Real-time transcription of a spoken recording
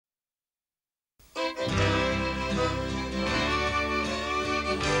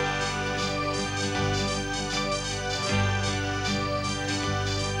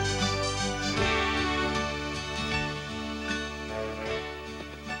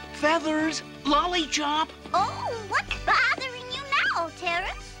feathers. Lollipop. Oh, what's bothering you now,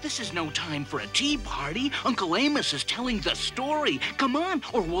 Terrence? This is no time for a tea party. Uncle Amos is telling the story. Come on,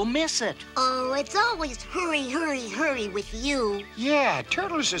 or we'll miss it. Oh, it's always hurry, hurry, hurry with you. Yeah,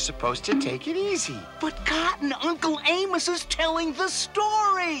 turtles are supposed to take it easy. But Cotton, Uncle Amos is telling the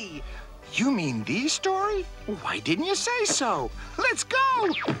story. You mean the story? Why didn't you say so? Let's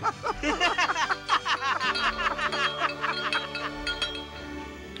go!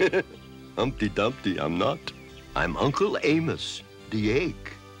 Humpty Dumpty, I'm not. I'm Uncle Amos, the egg.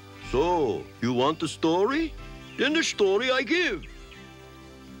 So, you want the story? Then the story I give.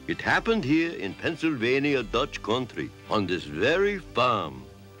 It happened here in Pennsylvania, Dutch country, on this very farm,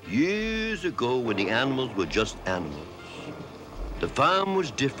 years ago when the animals were just animals. The farm was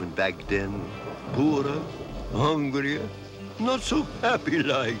different back then, poorer, hungrier, not so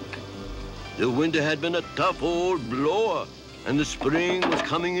happy-like. The winter had been a tough old blower, and the spring was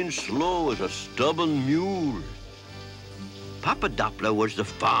coming in slow as a stubborn mule. Papa Doppler was the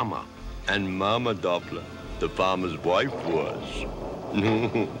farmer, and Mama Doppler, the farmer's wife, was.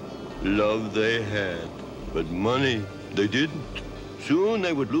 Love they had, but money they didn't. Soon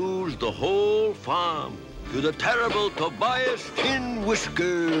they would lose the whole farm to the terrible Tobias Tin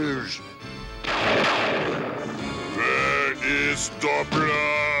Whiskers. Where is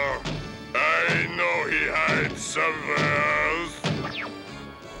Doppler? I know he hides somewhere else.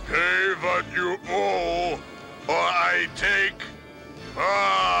 Pay what you owe, or I take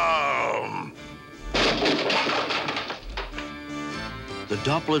harm. The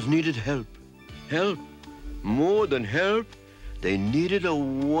Dopplers needed help. Help. More than help, they needed a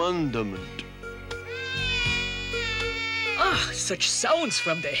wonderment. Ah, such sounds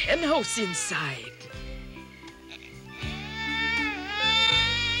from the henhouse inside.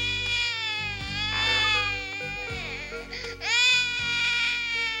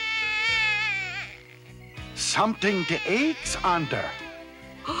 Something the eggs under.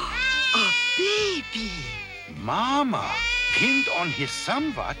 A baby. Mama, pinned on his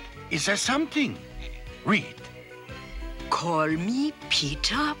somewhat is a something. Read. Call me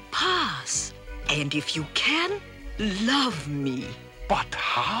Peter Pass. And if you can, love me. But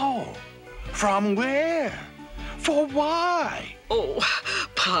how? From where? For why? Oh,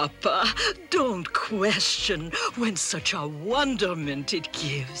 Papa, don't question when such a wonderment it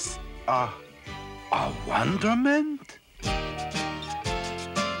gives. A wonderment?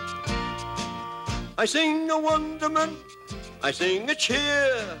 I sing a wonderment, I sing a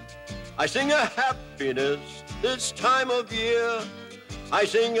cheer, I sing a happiness this time of year. I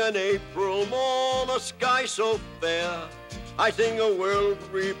sing an April morn, a sky so fair. I sing a world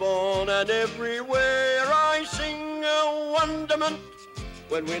reborn, and everywhere I sing a wonderment.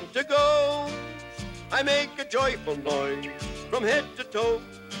 When winter goes, I make a joyful noise from head to toe.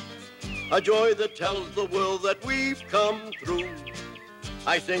 A joy that tells the world that we've come through.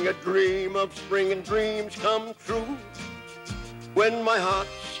 I sing a dream of spring and dreams come true. When my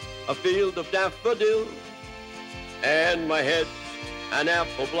heart's a field of daffodils, and my head's an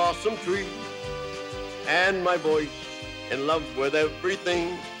apple blossom tree, and my voice in love with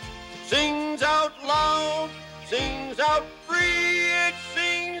everything sings out loud, sings out free. It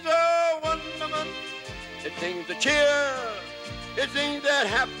sings a wonderment, it sings a cheer, it sings that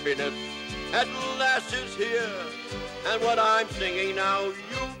happiness at last is here. And what I'm singing now,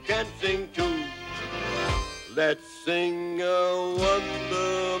 you can sing too. Let's sing a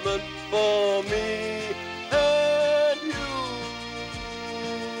wonderment for me and you.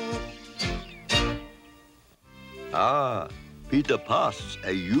 Ah, Peter Pass,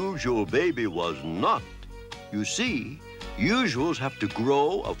 a usual baby, was not. You see, usuals have to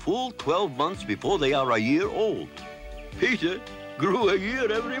grow a full 12 months before they are a year old. Peter grew a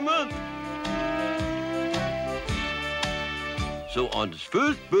year every month. So on his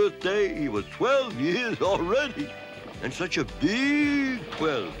first birthday, he was 12 years already. And such a big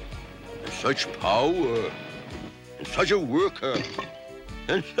 12. And such power. And such a worker.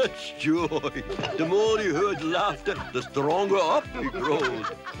 And such joy. The more he heard laughter, the stronger up he grows.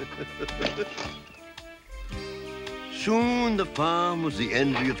 Soon the farm was the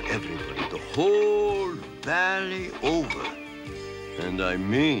envy of everybody, the whole valley over. And I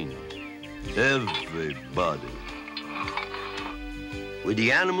mean everybody. With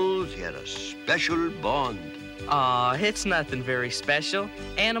the animals, he had a special bond. Aw, it's nothing very special.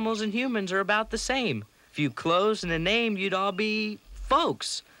 Animals and humans are about the same. Few clothes and a name, you'd all be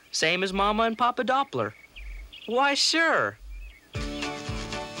folks. Same as Mama and Papa Doppler. Why, sure.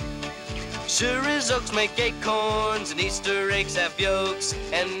 Sure as oaks make acorns and Easter eggs have yolks,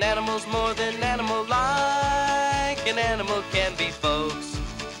 and animals more than animal-like, an animal can be folks.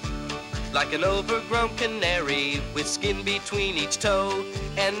 like an overgrown canary with skin between each toe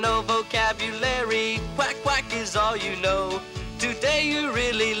and no vocabulary. Quack, quack is all you know. Today you're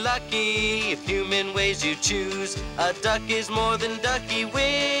really lucky if human ways you choose. A duck is more than ducky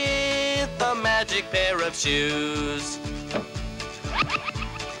with a magic pair of shoes.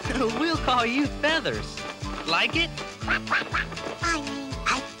 We'll call you Feathers. Like it?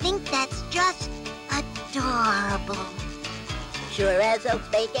 I think that's just adorable. Sure as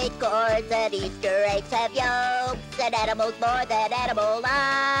oaks make acorns and Easter eggs have yolks, an animal's more than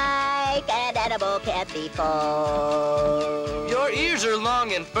animal-like, an animal can't be false. Your ears are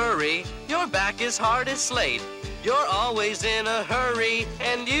long and furry, your back is hard as slate. You're always in a hurry,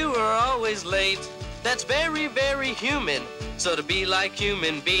 and you are always late. That's very, very human. So to be like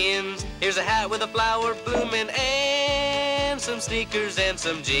human beings, here's a hat with a flower blooming and some sneakers and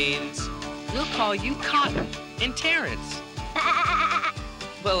some jeans. We'll call you Cotton and Terrence.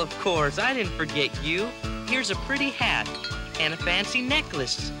 Well, of course, I didn't forget you. Here's a pretty hat and a fancy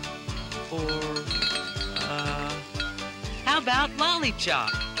necklace. Or, how about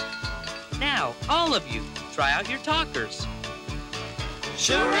Lollychop? Now, all of you, try out your talkers.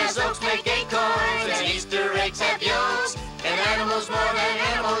 Sure as oaks make acorns and Easter eggs have yolks, an animal's more than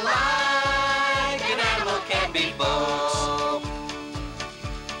animal-like, an animal can be both.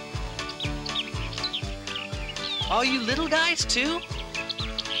 All you little guys, too?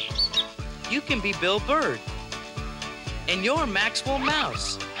 You can be Bill Bird. And you're Maxwell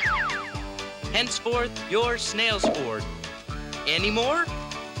Mouse. Henceforth, you're Snailsford. Any more?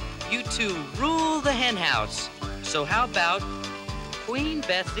 You two rule the hen house. So how about Queen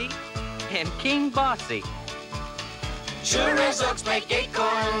Bessie and King Bossy? Sure as oaks make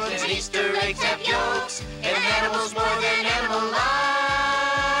acorns and Easter eggs have yolks, an animal's more than animal-like,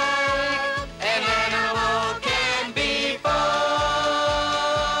 an animal can be folks.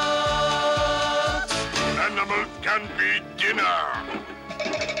 Animal can be dinner.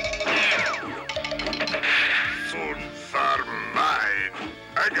 Soon for mine.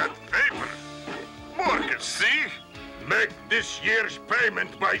 I got paper. Morgan, see? Make this year's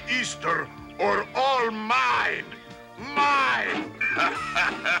payment by Easter or all mine. Mine!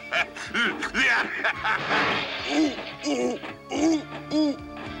 Ooh, ooh, ooh, ooh,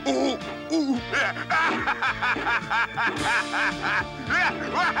 ooh, ooh.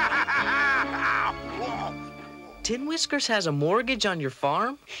 Tin Whiskers has a mortgage on your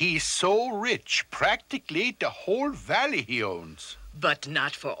farm? He's so rich, practically the whole valley he owns. But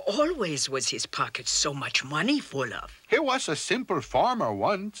not for always was his pocket so much money full of. He was a simple farmer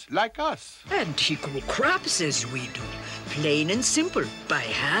once, like us. And he grew crops as we do, plain and simple, by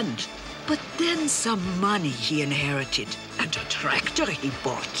hand. But then some money he inherited, and a tractor he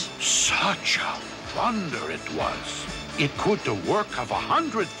bought. Such a wonder it was. It could the work of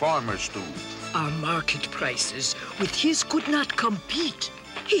 100 farmers do. Our market prices with his could not compete.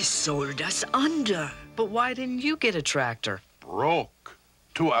 He sold us under. But why didn't you get a tractor? Broke.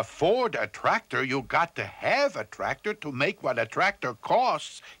 To afford a tractor, you got to have a tractor to make what a tractor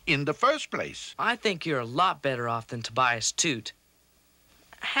costs in the first place. I think you're a lot better off than Tobias Toot.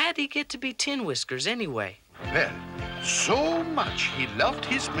 How'd he get to be Tin Whiskers anyway? Well, so much he loved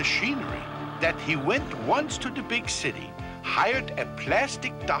his machinery that he went once to the big city, hired a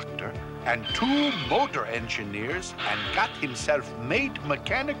plastic doctor and 2 motor engineers, and got himself made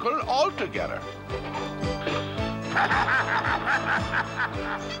mechanical altogether.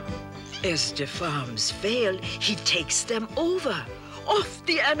 As the farms fail, he takes them over. Off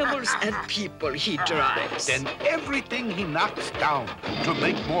the animals and people he drives. Then everything he knocks down to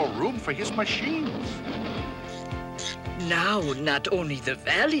make more room for his machines. Now, not only the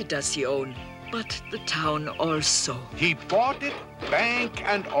valley does he own, but the town also. He bought it, bank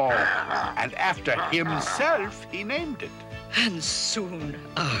and all. And after himself, he named it. And soon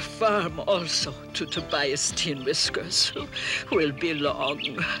our farm also to Tobias Tin Whiskers will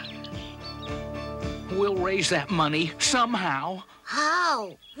belong. We'll raise that money somehow.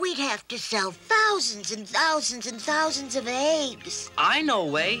 How? We'd have to sell thousands and thousands and thousands of eggs. I know a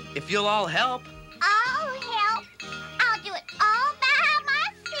way, if you'll all help. I'll help. I'll do it all by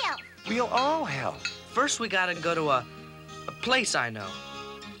myself. We'll all help. First, we gotta go to a place I know.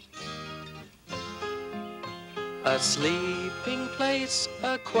 A sleeping place,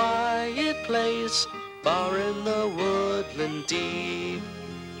 a quiet place, far in the woodland deep.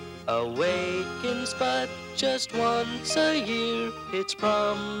 Awakens but just once a year, its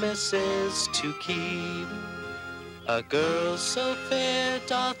promises to keep. A girl so fair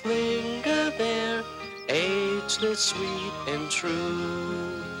doth linger there, ageless, sweet, and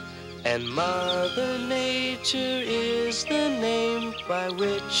true. And Mother Nature is the name by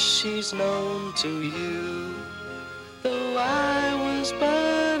which she's known to you. Though I was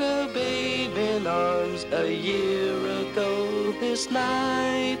but a babe in arms a year ago this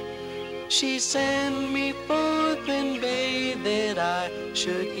night, she sent me forth and bade that I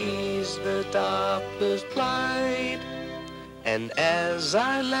should ease the Doppler's plight. And as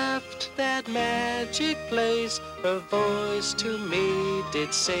I left that magic place, her voice to me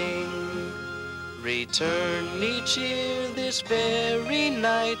did sing, return each year this very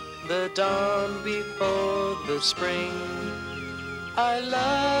night, the dawn before the spring. I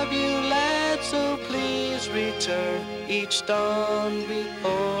love you, lad, so please return each dawn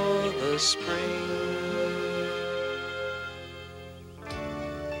before the spring.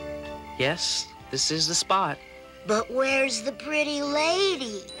 Yes, this is the spot. But where's the pretty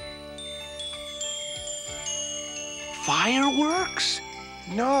lady? Fireworks?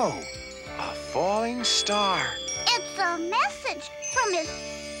 No, a falling star. It's a message from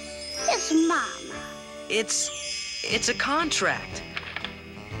his mama. It's a contract.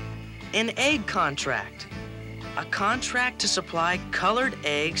 An egg contract. A contract to supply colored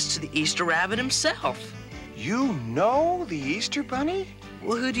eggs to the Easter Rabbit himself. You know the Easter Bunny?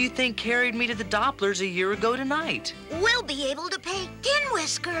 Well, who do you think carried me to the Dopplers a year ago tonight? We'll be able to pay Tin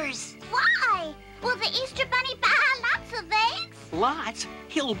Whiskers. Why? Will the Easter Bunny buy lots of eggs? Lots?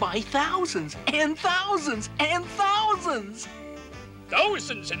 He'll buy thousands and thousands and thousands.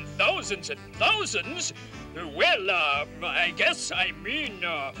 Thousands and thousands and thousands? Well, I guess I mean,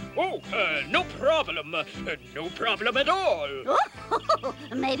 no problem. No problem at all. Oh,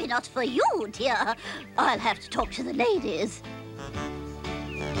 maybe not for you, dear. I'll have to talk to the ladies.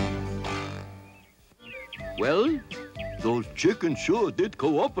 Well, those chickens sure did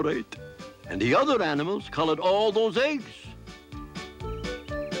cooperate. And the other animals colored all those eggs.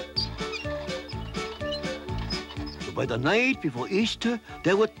 So by the night before Easter,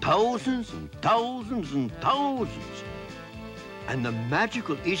 there were thousands and thousands and thousands. And the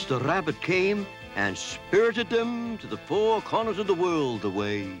magical Easter Rabbit came and spirited them to the four corners of the world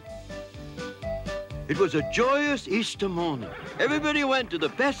away. It was a joyous Easter morning. Everybody went to the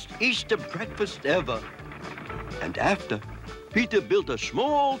best Easter breakfast ever. And after, Peter built a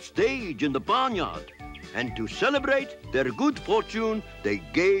small stage in the barnyard. And to celebrate their good fortune, they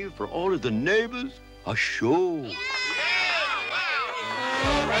gave for all of the neighbors a show.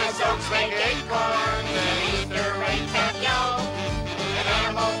 Red oaks make acorns, and Easter eggs have yolks. An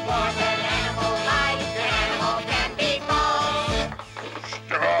animal's born, an animal life, an animal can be born.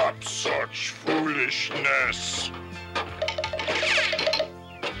 Stop such foolishness.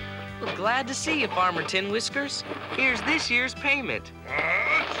 Well, glad to see you, Farmer Tin Whiskers. Here's this year's payment.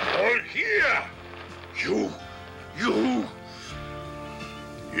 All here. You.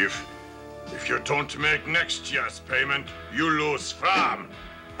 If you don't make next year's payment, you lose farm.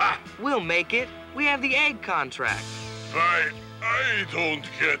 Ha! We'll make it. We have the egg contract. Why, I don't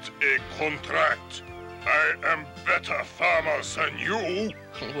get a contract. I am better farmer than you.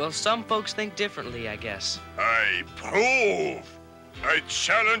 Well, some folks think differently, I guess. I prove. I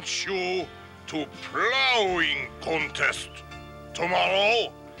challenge you to plowing contest.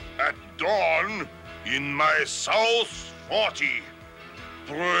 Tomorrow at dawn in my South 40.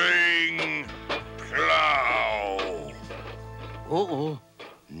 Bring plow. Uh-oh.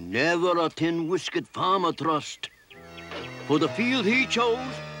 Never a tin-whiskered farmer trust. For the field he chose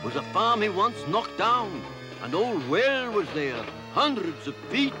was a farm he once knocked down. An old well was there, hundreds of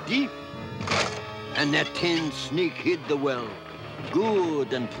feet deep. And that tin sneak hid the well,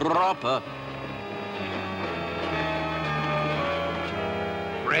 good and proper.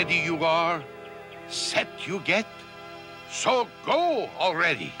 Ready you are, set you get, so go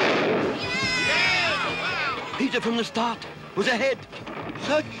already. Peter from the start was ahead.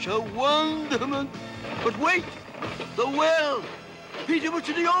 Such a wonderment. But wait, the well. Peter was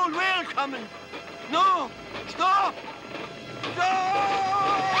to the old well coming. No, stop!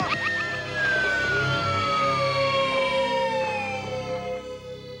 Stop!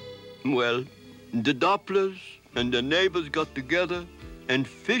 Well, the Dopplers and the neighbors got together and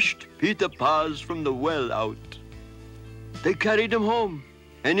fished Peter Paz from the well out. They carried him home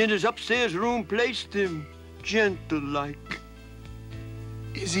and in his upstairs room placed him, gentle-like.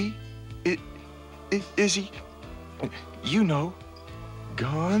 Is he, you know,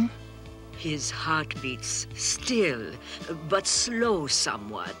 gone? His heart beats still, but slow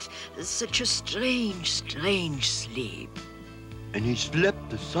somewhat. Such a strange, strange sleep. And he slept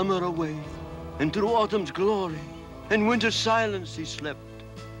the summer away, and through autumn's glory and winter's silence he slept.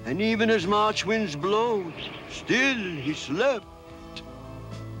 And even as March winds blow, still he slept.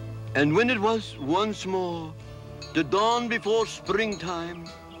 And when it was once more the dawn before springtime,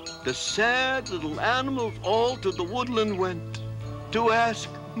 the sad little animals all to the woodland went to ask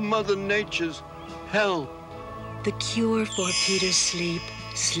Mother Nature's help. The cure for Peter's sleep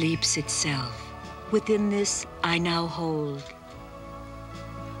sleeps itself. Within this I now hold.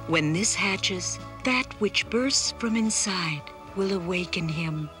 When this hatches, that which bursts from inside will awaken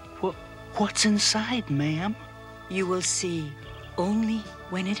him. What's inside, ma'am? You will see only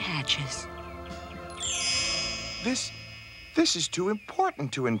when it hatches. This is too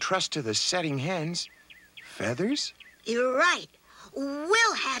important to entrust to the setting hens. Feathers? You're right.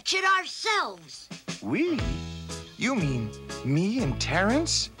 We'll hatch it ourselves. We? You mean me and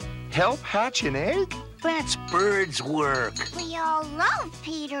Terrence help hatch an egg? That's birds' work. We all love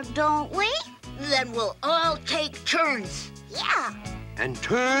Peter, don't we? Then we'll all take turns. Yeah. And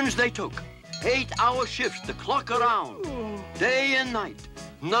turns they took. 8-hour shifts the clock around. Day and night,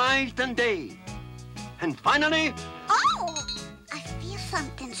 night and day. And finally... Oh! I feel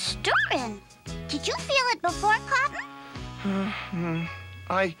something stirring. Did you feel it before, Cotton?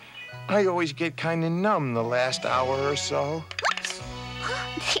 I always get kind of numb the last hour or so. Whoops!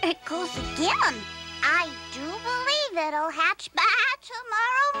 There it goes again. I do believe it'll hatch by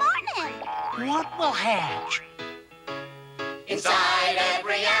tomorrow morning. What will hatch? Inside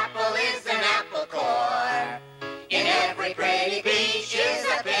every apple is an apple core. In every pretty peach is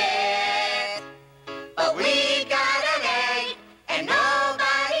a pit. But we got an egg, and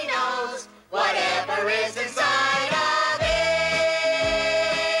nobody knows whatever is inside of it.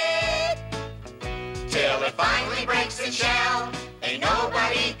 Till it finally breaks its shell, ain't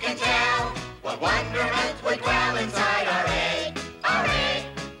nobody can tell what wonderment would dwell inside our egg. Our egg,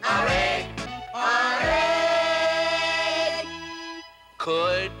 our egg, our egg.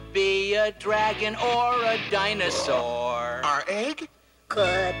 Could be a dragon or a dinosaur. Our egg?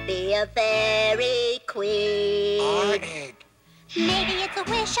 Could be a fairy queen. Our egg. Maybe it's a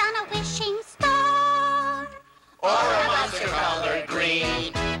wish on a wishing star. Or a monster-colored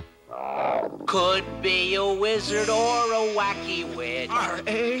green. Could be a wizard or a wacky witch. Our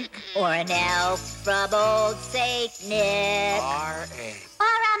egg. Or an elf from Old St. Nick. Our egg. Or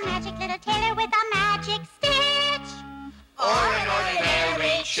a magic little tailor with a magic stitch. Or an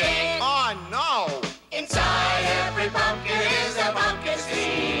ordinary chick. Oh, no! Inside every pumpkin is a pumpkin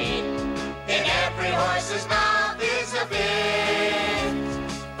seed. In every horse's mouth is a bit.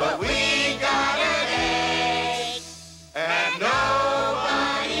 But we got an egg, and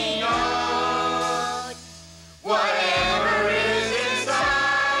nobody knows whatever is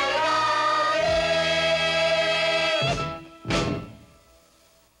inside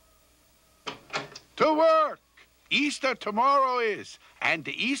of it. To work! Easter tomorrow is, and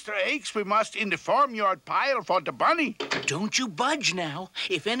the Easter eggs we must in the farmyard pile for the bunny. Don't you budge now.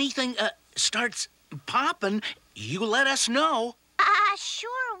 If anything starts popping, you let us know. I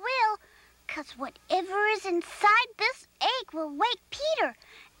sure will. 'Cause whatever is inside this egg will wake Peter.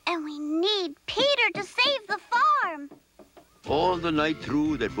 And we need Peter to save the farm. All the night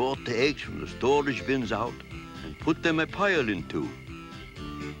through, they brought the eggs from the storage bins out and put them a pile into.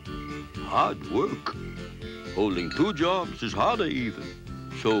 Hard work. Holding 2 jobs is harder even.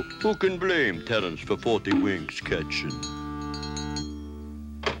 So who can blame Terrence for 40 winks catching?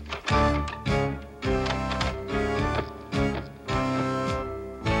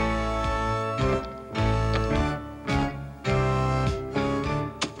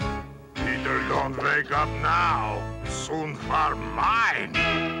 Peter, don't wake up now. Soon for mine.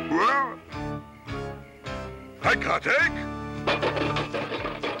 Well, I got egg.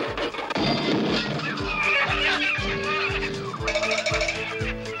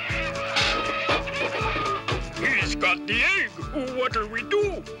 He's got the egg. What'll we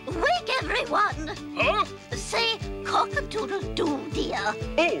do? Wake everyone. Huh? Say cock-a-doodle-doo, dear.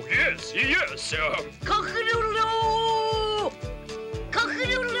 Oh, yes, yes. Cock-a-doodle-doo!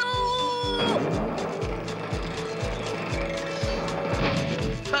 Cock-a-doodle-doo!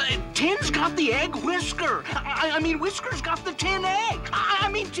 Tin's got the egg Whisker. I mean, Whisker's got the tin egg. I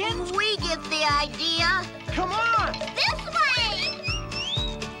mean, Tin's... We get the idea. Come on! This way!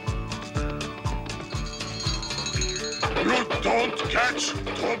 You don't catch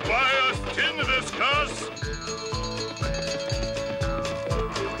Tobias Tinviscus.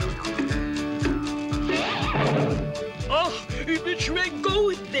 Oh, which way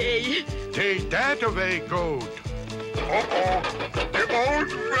go they? Take that away, goat. Uh-oh, the old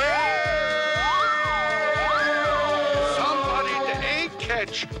man! Somebody the egg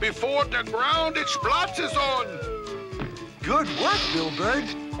catch before the ground explodes on. Good work, Billbird.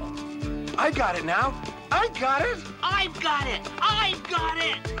 I got it now. I got it. I've got it! I've got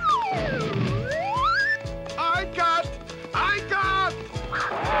it! I got!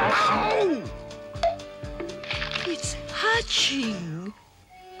 Ow! It's hatching.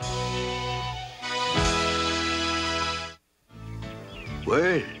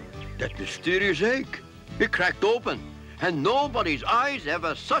 Well, that mysterious egg, it cracked open, and nobody's eyes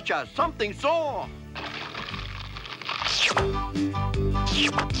ever such as something saw.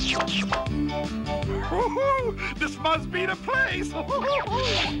 Woo-hoo! This must be the place!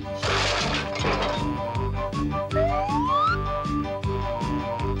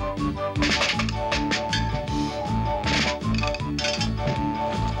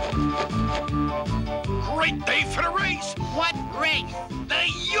 Great day for the race! What race? The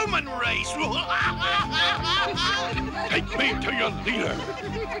human race! Take me to your leader!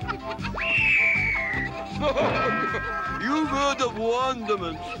 You've heard of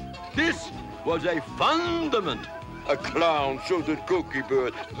wonderments. This was a fundament. A clown-suited cookie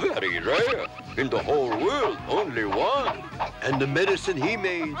bird, very rare. In the whole world, only one. And the medicine he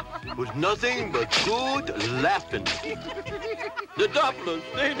made was nothing but good laughing. The Dopplers,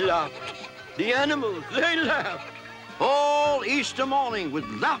 they laughed. The animals, they laughed. All Easter morning with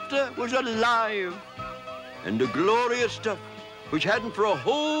laughter was alive. And the glorious stuff, which hadn't for a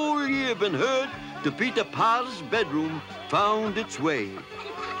whole year been heard to Peter Pa's bedroom, found its way.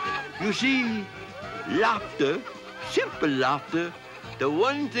 You see, laughter, simple laughter, the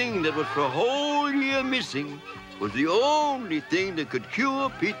one thing that was for a whole year missing, was the only thing that could cure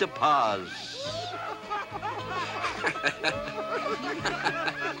Peter Pa's.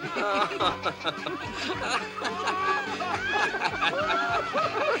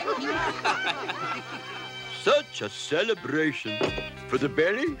 Such a celebration. For the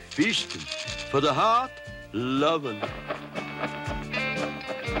belly, feasting. For the heart, loving.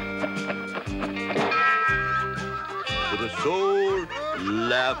 For the soul,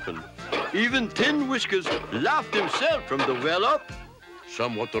 laughing. Even Tin Whiskers laughed himself from the well up,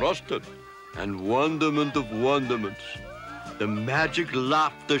 somewhat rusted, and wonderment of wonderments. The magic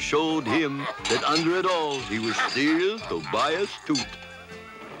laughter showed him that under it all he was still Tobias Toot.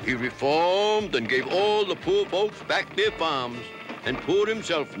 He reformed and gave all the poor folks back their farms, and poor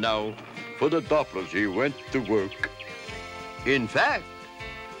himself now, for the Dopplers he went to work. In fact,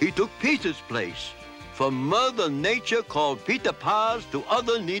 he took Peter's place, for Mother Nature called Peter Pa's to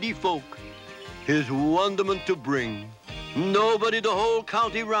other needy folk, his wonderment to bring. Nobody the whole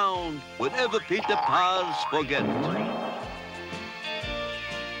county round would ever Peter Pa's forget.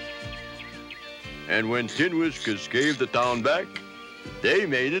 And when Tin Whiskers gave the town back, they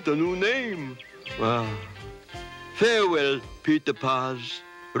made it a new name. Well, farewell, Peter Pa's.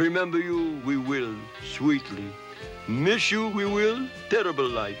 Remember you we will, sweetly. Miss you we will, terrible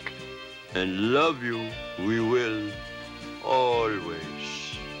like. And love you we will,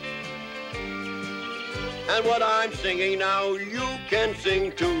 always. And what I'm singing now, you can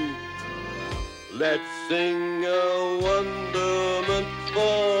sing too. Let's sing a wonderment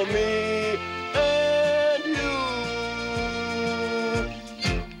for me.